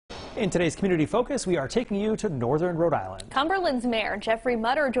In today's Community Focus, we are taking you to northern Rhode Island. Cumberland's Mayor Jeffrey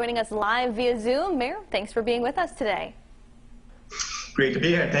Mutter joining us live via Zoom. Mayor, thanks for being with us today. Great to be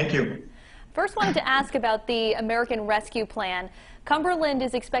here. Thank you. First, wanted to ask about the American Rescue Plan. Cumberland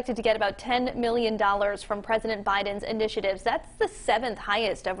is expected to get about $10 million from President Biden's initiatives. That's the 7th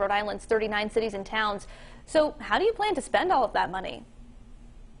highest of Rhode Island's 39 cities and towns. So how do you plan to spend all of that money?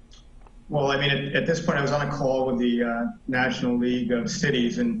 Well, I mean, at this point, I was on a call with the National League of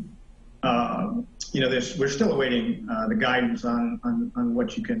Cities, and you know, we're still awaiting the guidance on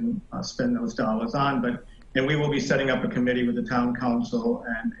what you can spend those dollars on. And we will be setting up a committee with the town council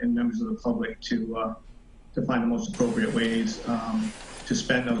and members of the public to find the most appropriate ways to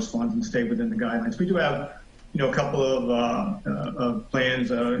spend those funds and stay within the guidelines. We do have, you know, a couple of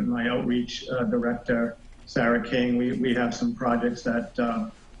plans. My outreach director, Sarah King, we have some projects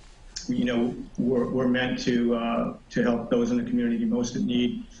that you know, we're meant to help those in the community most in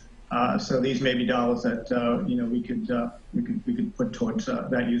need. So these may be dollars that you know, we could put towards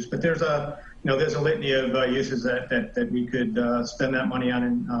that use. But there's a litany of uses that we could spend that money on,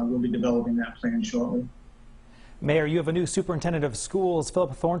 and we'll be developing that plan shortly. Mayor, you have a new superintendent of schools,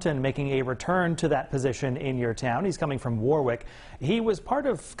 Philip Thornton, making a return to that position in your town. He's coming from Warwick. He was part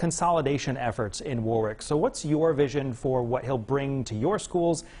of consolidation efforts in Warwick. So what's your vision for what he'll bring to your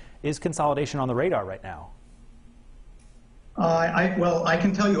schools? Is consolidation on the radar right now? Well, I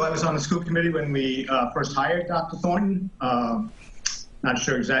can tell you I was on the school committee when we first hired Dr. Thornton. Not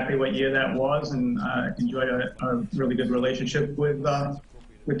sure exactly what year that was, and enjoyed a really good relationship with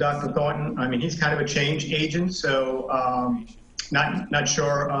Dr. Thornton. I mean, he's kind of a change agent, so not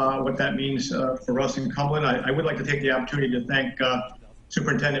sure what that means for us in Cumberland. I would like to take the opportunity to thank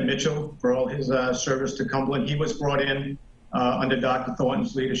Superintendent Mitchell for all his service to Cumberland. He was brought in under Dr.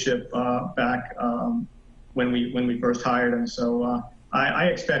 Thornton's leadership back when we first hired him. So I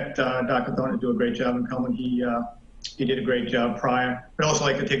expect Dr. Thornton to do a great job in Cumberland. He did a great job prior. I'd also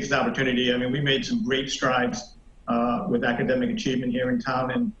like to take this opportunity. I mean, we made some great strides with academic achievement here in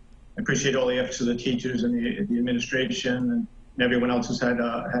town, and I appreciate all the efforts of the teachers and the administration and everyone else who's had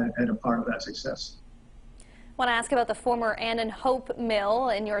a part of that success. I want to ask about the former Ann and Hope Mill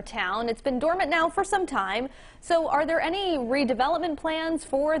in your town. It's been dormant now for some time. So are there any redevelopment plans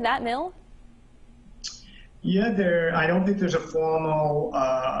for that mill? Yeah, I don't think there's a formal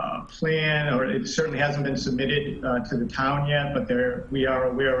plan, or it certainly hasn't been submitted to the town yet, but we are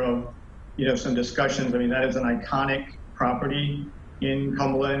aware of, you know, some discussions. I mean, that is an iconic property in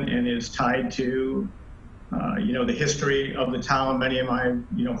Cumberland and is tied to, you know, the history of the town. Many of my,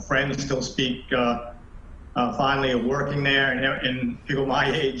 you know, friends still speak fondly of working there, and people my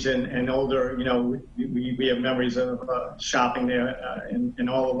age and older, you know, we have memories of shopping there and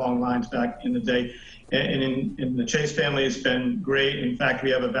all the long lines back in the day. And in the Chase family, it's been great. In fact,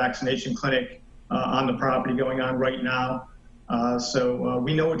 we have a vaccination clinic on the property going on right now. So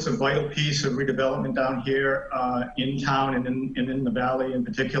we know it's a vital piece of redevelopment down here in town and in the valley in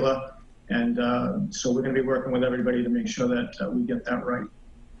particular. And so we're going to be working with everybody to make sure that we get that right.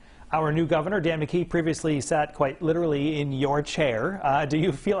 Our new governor, Dan McKee, previously sat quite literally in your chair. Do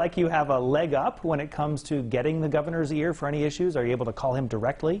you feel like you have a leg up when it comes to getting the governor's ear for any issues? Are you able to call him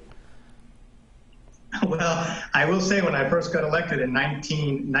directly? Well, I will say when I first got elected in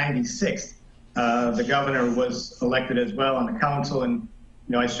 1996, the governor was elected as well on the council, and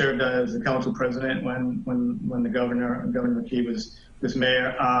you know, I served as the council president when the Governor McKee was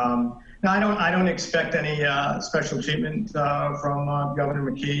mayor. No, I don't expect any special treatment from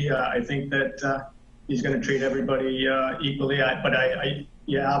Governor McKee. I think that he's going to treat everybody equally.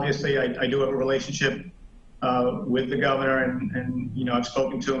 Yeah, obviously, I do have a relationship with the governor, and you know, I've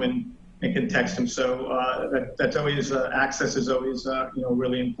spoken to him and can text him. So that's always access is always you know,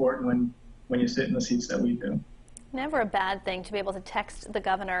 really important when you sit in the seats that we do. Never a bad thing to be able to text the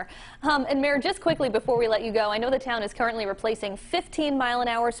governor. And Mayor, just quickly before we let you go, I know the town is currently replacing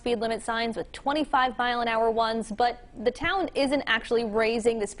 15-mile-an-hour speed limit signs with 25-mile-an-hour ones, but the town isn't actually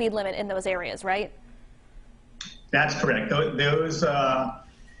raising the speed limit in those areas, right? That's correct. Those,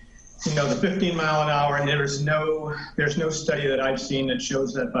 you know, the 15-mile-an-hour, and there's no study that I've seen that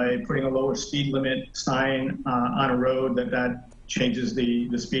shows that by putting a lower speed limit sign on a road that changes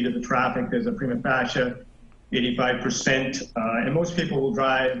the speed of the traffic. There's a prima facie 85%, and most people will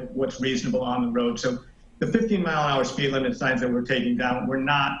drive what's reasonable on the road. So the 15-mile-an-hour speed limit signs that we're taking down were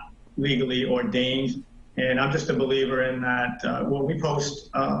not legally ordained, and I'm just a believer in that. When we post,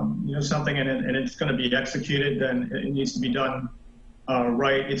 you know, something and it's going to be executed, then it needs to be done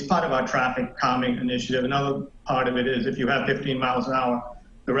right. It's part of our traffic calming initiative. Another part of it is if you have 15 miles an hour,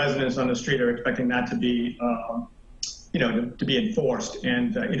 the residents on the street are expecting that to be to be enforced,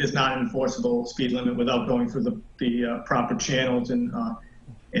 and it is not an enforceable speed limit without going through the proper channels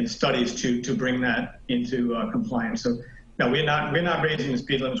and studies to bring that into compliance. So no, we're not raising the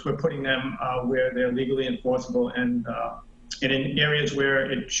speed limits. We're putting them where they're legally enforceable, and in areas where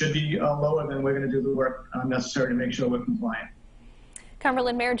it should be lower, then we're going to do the work necessary to make sure we're compliant.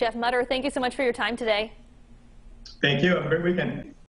 Cumberland Mayor Jeff Mutter, thank you so much for your time today. Thank you. Have a great weekend.